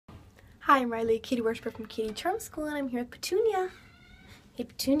Hi, I'm Riley, kitty worshiper from Kitty Charm School, and I'm here with Petunia. Hey,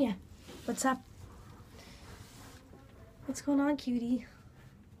 Petunia, what's up? What's going on, cutie?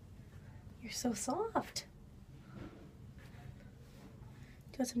 You're so soft.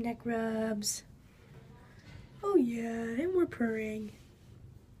 Do some neck rubs. Oh yeah, and we're purring.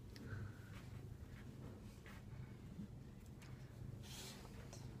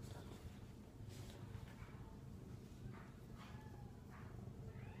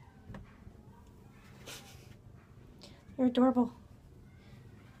 You're adorable. Do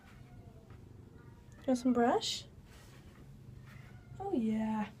you want some brush? Oh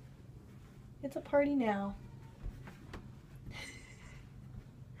yeah. It's a party now.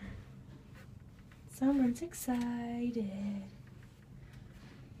 Someone's excited.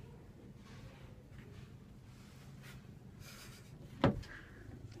 Look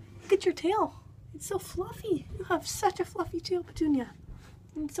at your tail. It's so fluffy. You have such a fluffy tail, Petunia.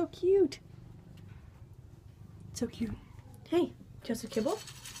 And it's so cute. So cute. Hey, do you want some kibble? Do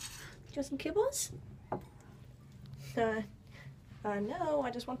you want some kibbles? No, I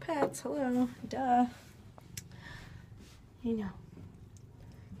just want pets. Hello. Duh. You know.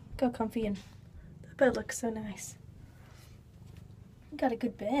 Go comfy, and the bed looks so nice. You got a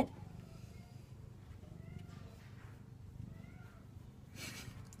good bed.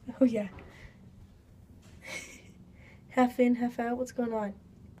 Oh yeah. Half in, half out. What's going on?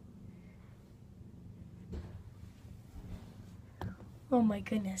 Oh my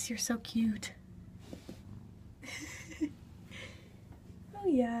goodness, you're so cute. Oh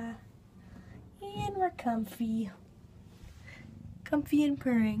yeah. And we're comfy. Comfy and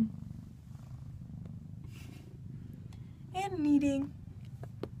purring. And eating.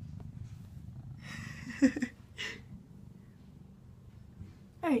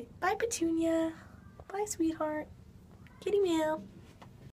 Alright, bye Petunia. Bye sweetheart. Kitty meow.